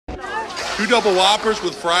2 double whoppers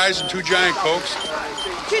with fries and 2 giant Cokes.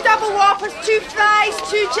 2 double whoppers, 2 fries,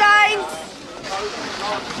 2 giants.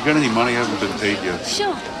 You got any money? I haven't been paid yet.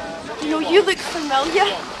 Sure. You know, you look familiar.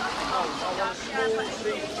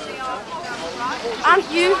 Aren't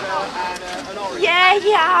you? Yeah,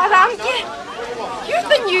 you are, aren't you? You're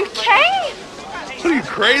the new king. What are you,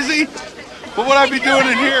 crazy? What would I be doing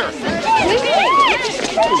in here?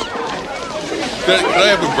 Can I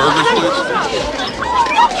have the burgers, please?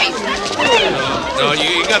 No,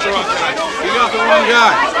 you got the wrong guy. You got the wrong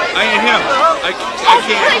guy. I ain't him. I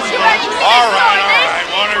can't. All right.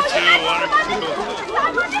 1 or 2.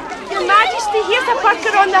 Your Majesty, here's a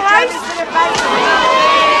burger on the house.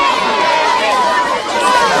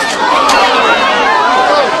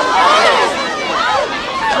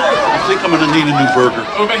 I think I'm gonna need a new burger.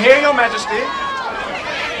 Over here, Your Majesty.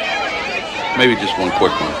 Maybe just one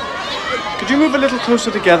quick one. Could you move a little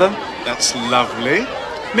closer together? That's lovely.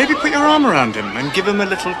 Maybe put your arm around him and give him a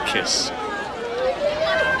little kiss.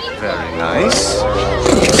 Very nice.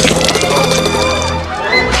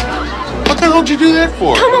 What the hell did you do that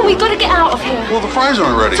for? Come on, we've got to get out of here. Well, the fries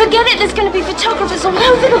aren't ready. Forget it, there's going to be photographers all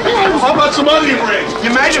over the place. How about some onion rings?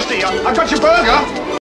 Your Majesty, I got your burger.